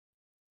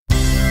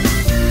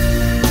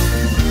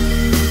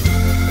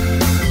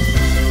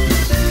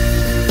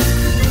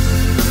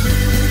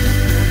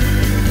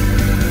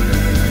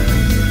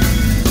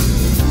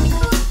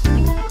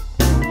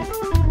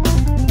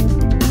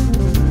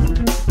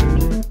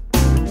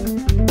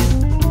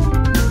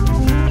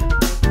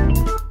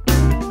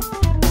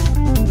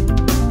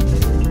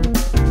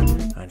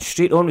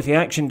straight on with the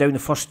action down the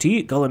first tee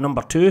at Gullen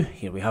number 2.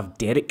 Here we have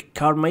Derek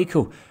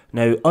Carmichael.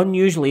 Now,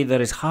 unusually,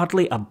 there is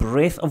hardly a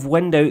breath of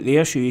wind out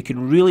there, so you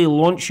can really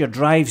launch your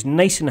drives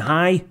nice and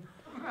high.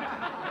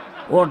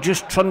 Or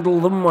just trundle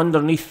them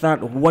underneath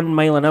that 1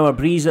 mile an hour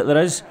breeze that there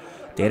is.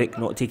 Derek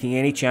not taking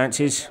any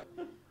chances.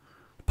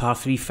 Par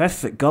 3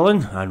 fifth at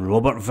Gullen, and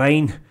Robert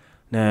Vine.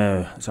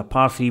 Now, it's a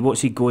par 3,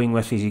 what's he going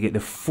with? Is he get the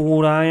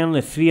 4 iron,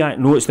 the 3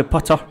 iron? No, it's the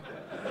putter.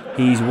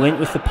 He's went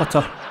with the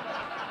putter.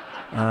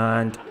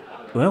 And,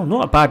 well,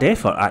 not a bad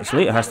effort,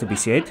 actually, it has to be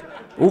said.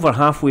 Over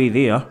halfway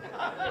there.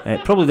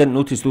 Probably didn't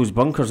notice those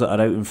bunkers that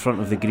are out in front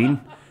of the green.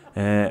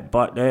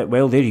 But,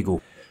 well, there you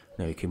go.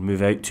 Now we can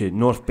move out to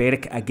North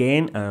Berwick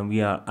again, and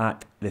we are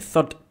at the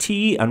 3rd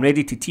tee and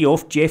ready to tee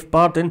off. Jeff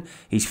Barden,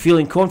 he's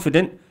feeling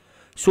confident.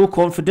 So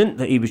confident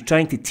that he was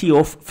trying to tee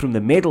off from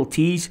the medal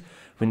tees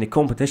when the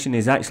competition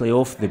is actually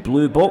off the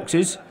blue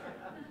boxes.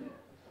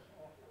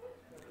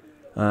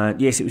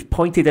 Yes, it was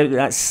pointed out that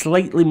that's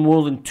slightly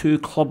more than 2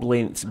 club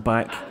lengths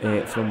back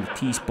from the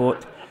tee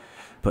spot.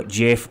 But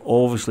Jeff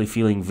obviously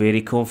feeling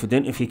very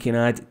confident if he can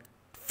add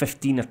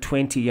 15 or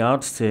 20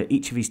 yards to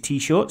each of his tee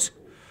shots.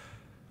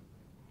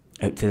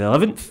 Out to the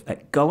 11th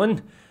at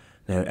Gullen.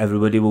 Now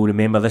everybody will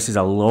remember this is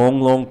a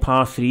long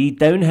par 3.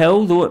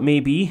 Downhill though it may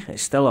be,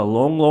 it's still a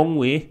long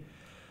way.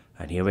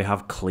 And here we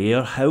have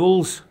Claire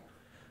Howells.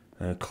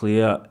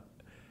 Claire,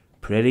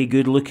 pretty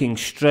good looking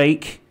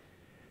strike.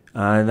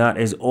 And that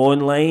is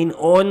on line.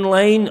 Oh,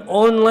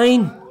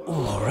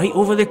 right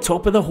over the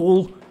top of the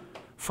hole.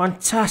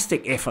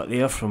 Fantastic effort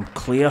there from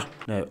Claire.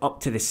 Now up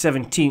to the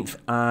 17th,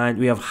 and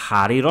we have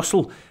Harry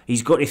Russell.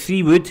 He's got a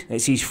 3-wood,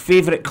 it's his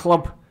favourite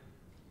club.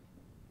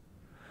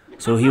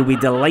 So he'll be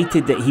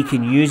delighted that he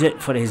can use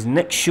it for his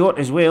next shot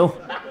as well.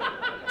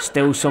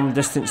 Still some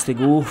distance to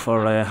go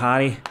for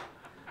Harry.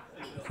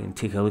 You can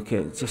take a look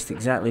at just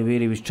exactly where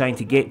he was trying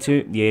to get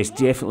to. Yes,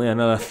 definitely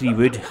another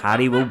 3-wood.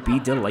 Harry will be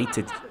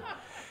delighted.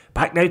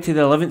 Back now to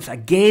the 11th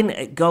again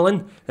at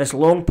Gullen. This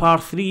long par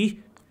 3.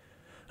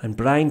 And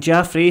Brian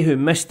Jaffrey, who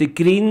missed the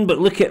green, but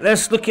look at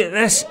this,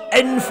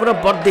 in for a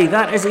birdie.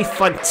 That is a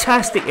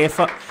fantastic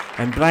effort.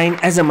 And Brian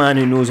is a man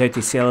who knows how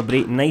to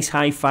celebrate. Nice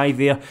high five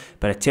there.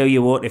 But I tell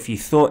you what, if you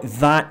thought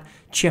that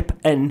chip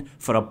in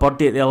for a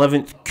birdie at the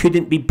 11th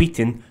couldn't be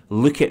beaten,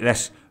 look at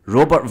this.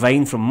 Robert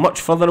Vine from much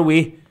further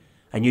away.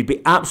 And you'd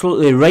be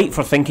absolutely right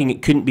for thinking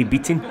it couldn't be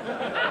beaten.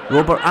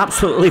 Robert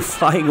absolutely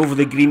flying over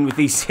the green with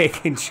his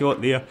second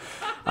shot there.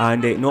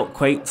 And not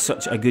quite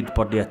such a good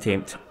birdie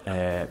attempt.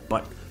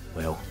 But,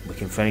 well, we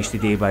can finish the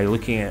day by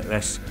looking at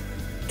this.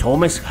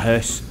 Thomas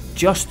House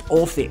just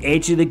off the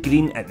edge of the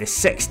green at the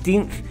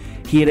 16th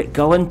here at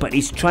Gullen, but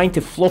he's trying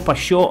to flop a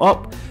shot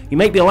up. You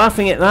might be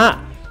laughing at that,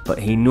 but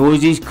he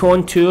knows his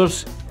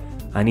contours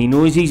and he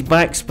knows his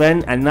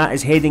backspin, and that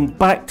is heading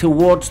back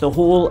towards the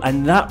hole,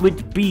 and that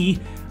would be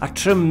a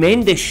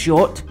tremendous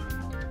shot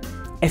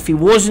if he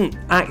wasn't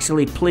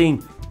actually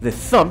playing the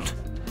 3rd,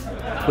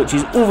 which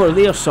is over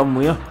there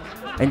somewhere,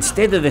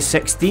 instead of the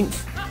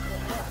 16th.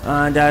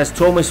 And as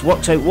Thomas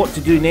works out what to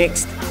do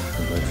next,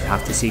 I'm going to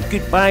have to say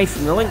goodbye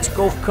from the Links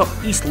Golf Cup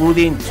East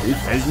Lothian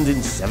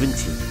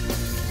 2017.